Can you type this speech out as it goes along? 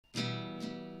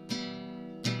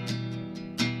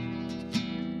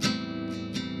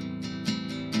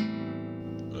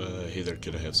Hey there,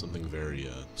 kid, I have something very,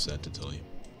 sad to tell you.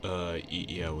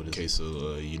 Yeah, what is it? Okay,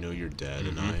 so, you know your dad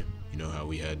and I, you know how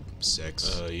we had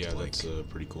sex? Yeah, like, that's,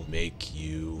 pretty cool. Make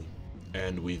you...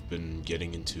 And we've been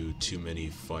getting into too many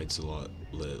fights a lot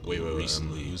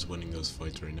recently. Who's winning those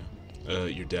fights right now?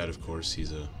 Your dad, of course,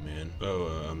 he's a man. Oh,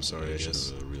 I'm sorry, I should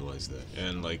have realized that.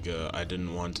 And, like, I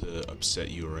didn't want to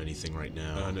upset you or anything right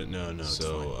now. No,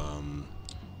 so,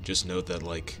 just note that,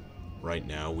 like, right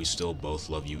now, we still both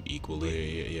love you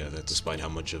equally. Yeah, that's... Despite how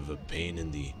much of a pain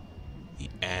in the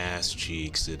ass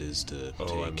cheeks it is to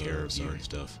take care of you and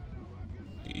stuff.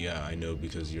 Yeah, I know,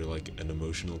 because you're like an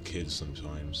emotional kid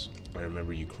sometimes. I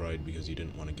remember you cried because you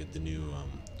didn't want to get the new,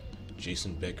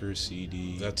 Jason Becker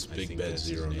CD. That's Big Bad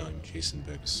Zero, not Jason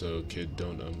Becker. So, kid,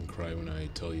 don't, cry when I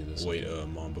tell you this. Wait,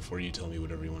 Mom, before you tell me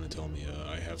whatever you want to tell me,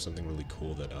 I have something really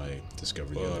cool that I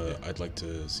discovered the other day. I'd like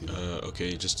to see that.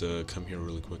 Okay, just, come here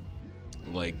really quick.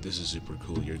 Like, this is super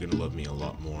cool. You're gonna love me a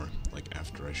lot more, like,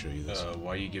 after I show you this.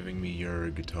 Why are you giving me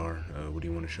your guitar? What do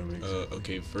you want to show me?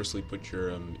 Okay, firstly, put your,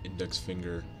 index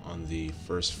finger on the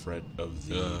first fret of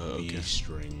the B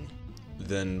string.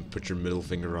 Then put your middle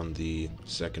finger on the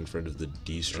second fret of the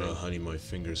D string. Honey, my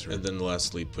fingers hurt. And then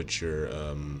lastly, put your,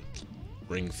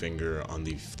 ring finger on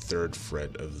the third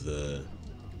fret of the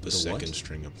second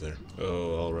string up there.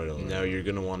 Oh, alright. Now you're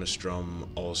gonna want to strum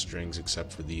all strings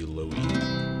except for the low E.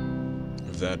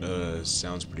 That,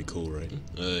 sounds pretty cool, right?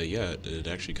 Yeah, it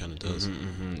actually kind of does.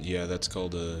 Yeah, that's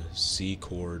called a C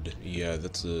chord. Yeah,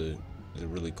 that's a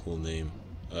really cool name.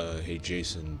 Hey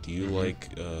Jason, do you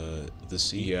like, the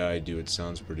C? Yeah, I do. It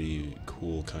sounds pretty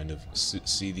cool, kind of.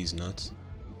 See these nuts?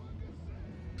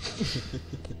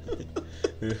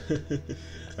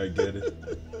 I get it.